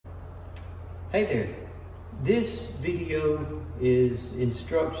Hey there, this video is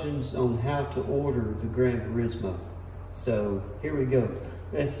instructions on how to order the Grandverismo. So here we go.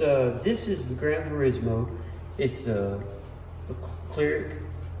 This is the Grandverismo. It's a cleric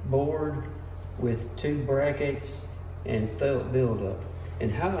board with 2 brackets and felt buildup. And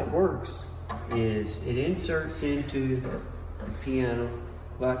how it works is it inserts into the piano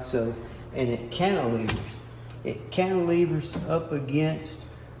like so, and it cantilevers. It cantilevers up against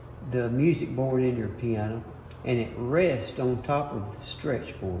the music board in your piano, and it rests on top of the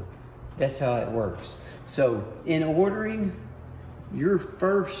stretch board. That's how it works. So in ordering, your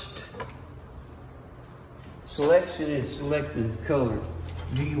first selection is selecting the color.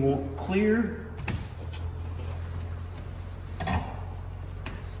 Do you want clear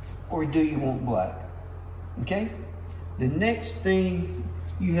or do you want black? Okay? The next thing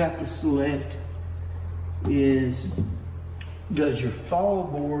you have to select is, does your fall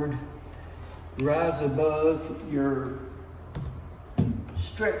board rise above your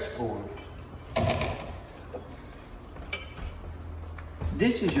stretch board?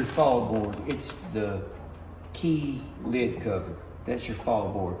 This is your fall board. It's the key lid cover. That's your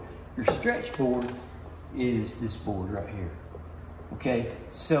fall board. Your stretch board is this board right here. Okay,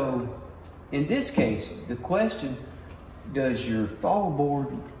 so in this case, the question, does your fall board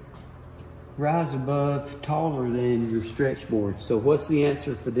rise above, taller than your stretch board? So what's the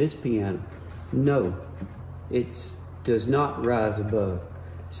answer for this piano? No, it does not rise above.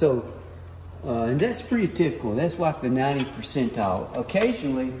 So, and that's pretty typical. That's like the 90th percentile.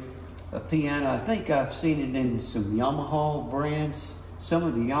 Occasionally, a piano, I think I've seen it in some Yamaha brands. Some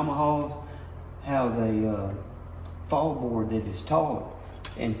of the Yamahas have a fall board that is taller.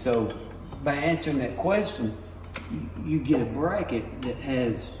 And so by answering that question, you get a bracket that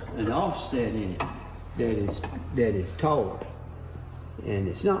has an offset in it that is taller. And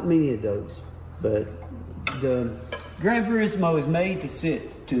it's not many of those, but the Grandverismo is made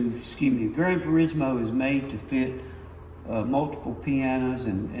to Grandverismo is made to fit multiple pianos,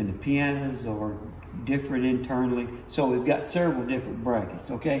 and the pianos are different internally. So we've got several different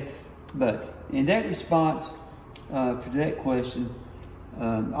brackets, okay? But in that response, for that question,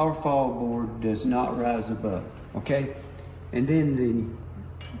 our fall board does not rise above, okay? And then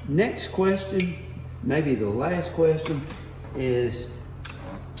the next question, maybe the last question, is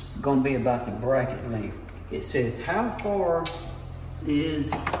going to be about the bracket length. It says, how far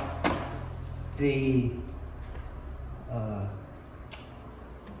is the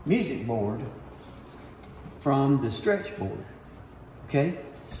music board from the stretch board? Okay,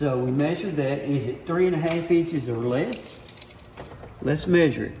 so we measure that. Is it 3.5 inches or less? Let's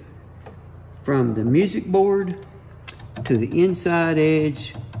measure it from the music board to the inside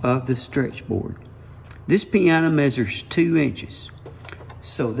edge of the stretch board. This piano measures 2 inches.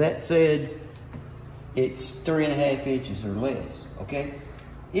 So that said, it's 3.5 inches or less, okay?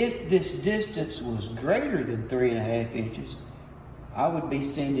 If this distance was greater than 3.5 inches, I would be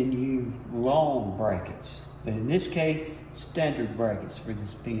sending you long brackets. But in this case, standard brackets for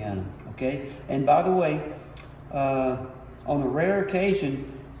this piano, okay? And by the way, on a rare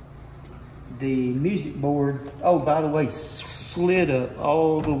occasion, the music board, oh, by the way, slid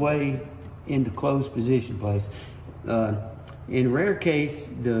all the way into closed position place. In a rare case,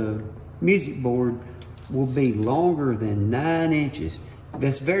 the music board will be longer than 9 inches.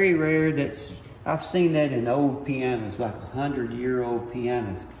 That's very rare. I've seen that in old pianos, like 100-year-old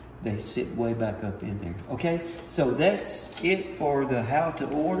pianos. They sit way back up in there. Okay, so that's it for the how to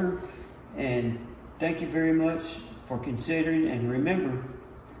order. And thank you very much for considering. And remember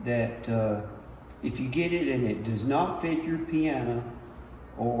that if you get it and it does not fit your piano,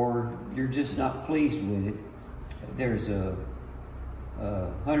 or you're just not pleased with it, there's a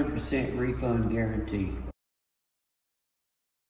 100% refund guarantee